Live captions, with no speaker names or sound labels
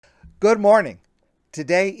Good morning.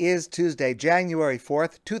 Today is Tuesday, January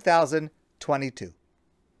 4th, 2022.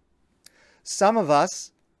 Some of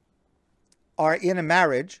us are in a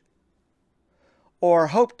marriage or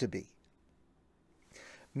hope to be.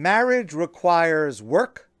 Marriage requires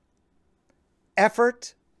work,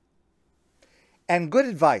 effort, and good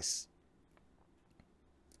advice.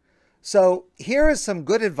 So here is some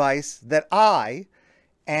good advice that I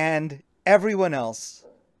and everyone else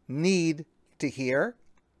need to hear,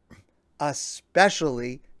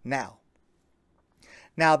 especially now.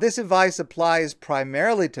 Now, this advice applies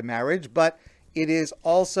primarily to marriage, but it is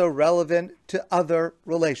also relevant to other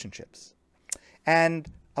relationships. And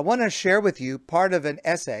I want to share with you part of an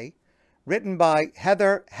essay written by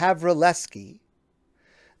Heather Havrilesky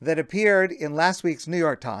that appeared in last week's New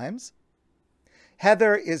York Times.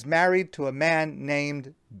 Heather is married to a man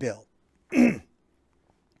named Bill. And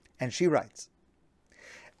she writes,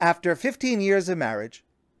 after 15 years of marriage,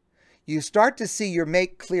 you start to see your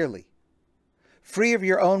mate clearly, free of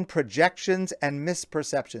your own projections and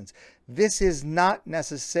misperceptions. This is not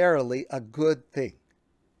necessarily a good thing.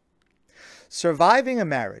 Surviving a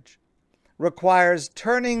marriage requires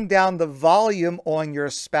turning down the volume on your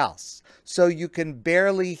spouse so you can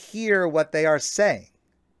barely hear what they are saying.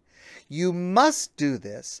 You must do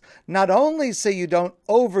this not only so you don't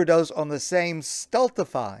overdose on the same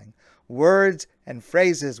stultifying words and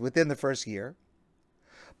phrases within the first year,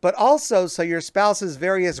 but also so your spouse's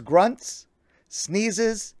various grunts,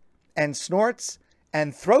 sneezes, and snorts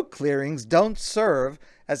and throat clearings don't serve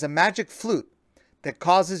as a magic flute that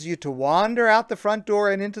causes you to wander out the front door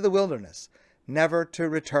and into the wilderness, never to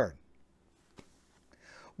return.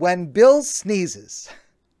 When Bill sneezes,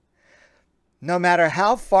 no matter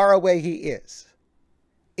how far away he is,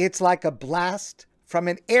 it's like a blast from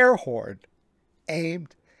an air horn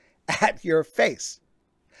aimed at your face.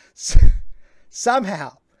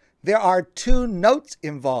 Somehow, there are two notes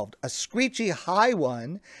involved, a screechy high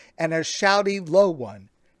one and a shouty low one.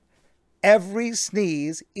 Every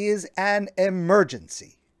sneeze is an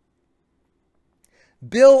emergency.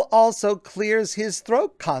 Bill also clears his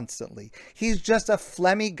throat constantly. He's just a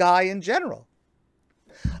phlegmy guy in general.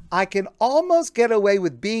 I can almost get away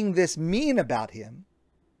with being this mean about him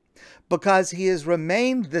because he has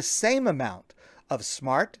remained the same amount of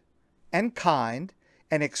smart and kind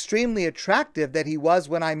and extremely attractive that he was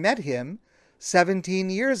when I met him 17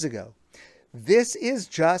 years ago. This is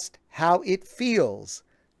just how it feels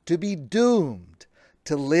to be doomed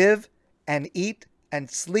to live and eat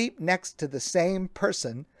and sleep next to the same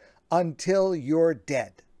person until you're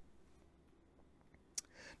dead.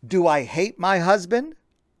 Do I hate my husband?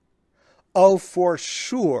 Oh, for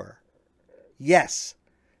sure. Yes,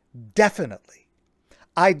 definitely.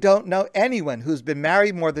 I don't know anyone who's been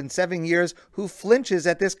married more than 7 years who flinches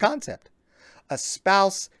at this concept. A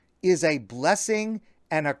spouse is a blessing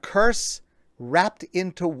and a curse wrapped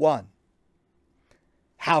into one.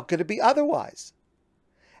 How could it be otherwise?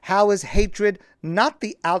 How is hatred not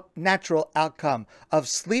the natural outcome of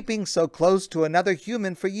sleeping so close to another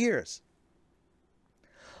human for years?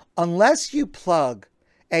 Unless you plug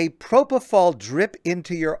a propofol drip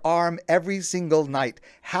into your arm every single night,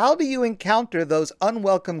 how do you encounter those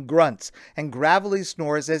unwelcome grunts and gravelly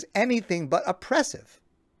snores as anything but oppressive?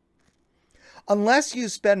 Unless you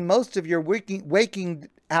spend most of your waking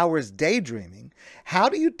hours daydreaming, how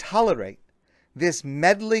do you tolerate this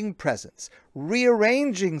meddling presence,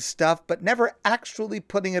 rearranging stuff but never actually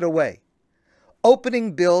putting it away,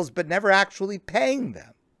 opening bills but never actually paying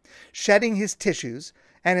them, shedding his tissues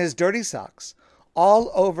and his dirty socks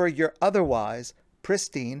all over your otherwise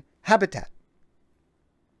pristine habitat?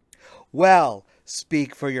 Well,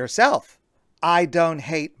 speak for yourself. I don't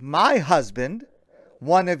hate my husband,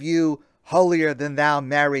 one of you holier-than-thou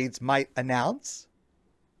marrieds might announce.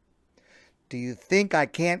 Do you think I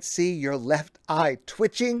can't see your left eye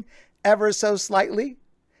twitching ever so slightly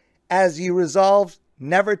as you resolve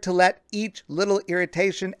never to let each little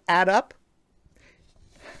irritation add up?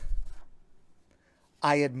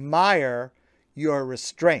 I admire your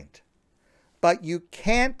restraint, but you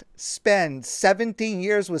can't spend 17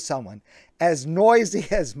 years with someone as noisy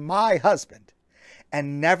as my husband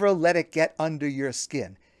and never let it get under your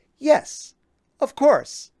skin. Yes, of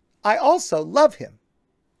course, I also love him.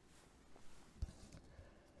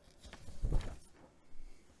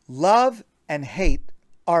 Love and hate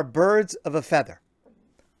are birds of a feather.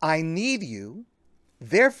 I need you,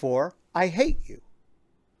 therefore I hate you.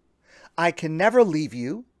 I can never leave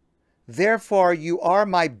you, therefore you are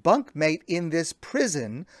my bunkmate in this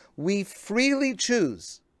prison we freely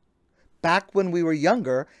choose, back when we were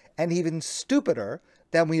younger and even stupider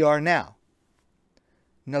than we are now.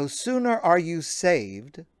 No sooner are you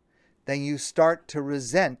saved then you start to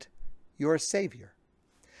resent your Savior.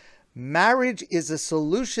 Marriage is a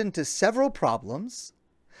solution to several problems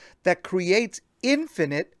that creates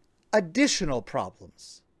infinite additional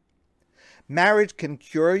problems. Marriage can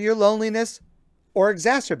cure your loneliness or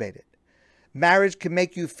exacerbate it. Marriage can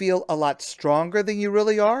make you feel a lot stronger than you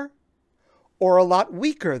really are, or a lot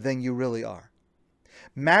weaker than you really are.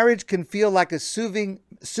 Marriage can feel like a soothing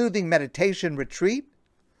meditation retreat,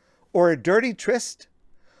 or a dirty tryst,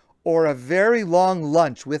 or a very long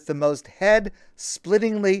lunch with the most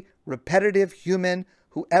head-splittingly repetitive human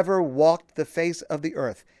who ever walked the face of the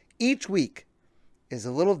earth. Each week is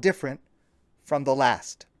a little different from the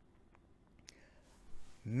last.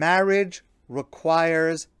 Marriage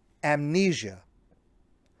requires amnesia,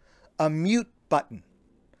 a mute button,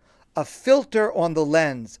 a filter on the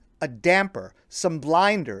lens, a damper, some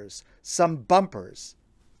blinders, some bumpers,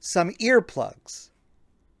 some earplugs,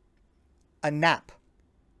 a nap.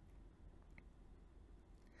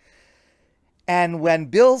 And when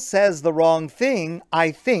Bill says the wrong thing,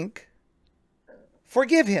 I think,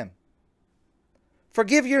 forgive him.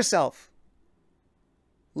 Forgive yourself.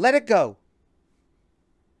 Let it go.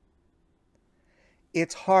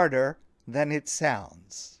 It's harder than it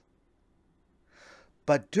sounds.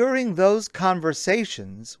 But during those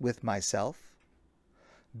conversations with myself,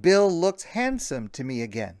 Bill looks handsome to me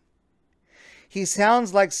again. He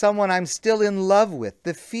sounds like someone I'm still in love with.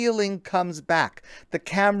 The feeling comes back. The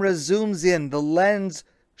camera zooms in. The lens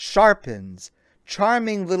sharpens.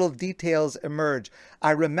 Charming little details emerge.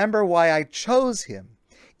 I remember why I chose him.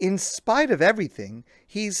 In spite of everything,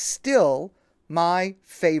 he's still my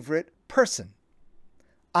favorite person.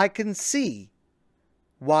 I can see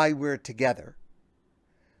why we're together.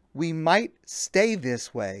 We might stay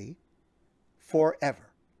this way forever.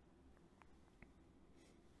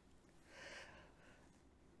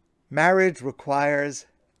 Marriage requires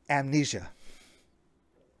amnesia.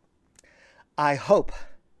 I hope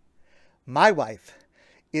my wife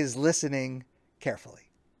is listening carefully.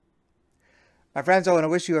 My friends, I want to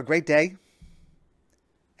wish you a great day,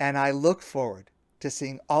 and I look forward to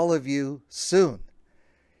seeing all of you soon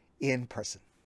in person.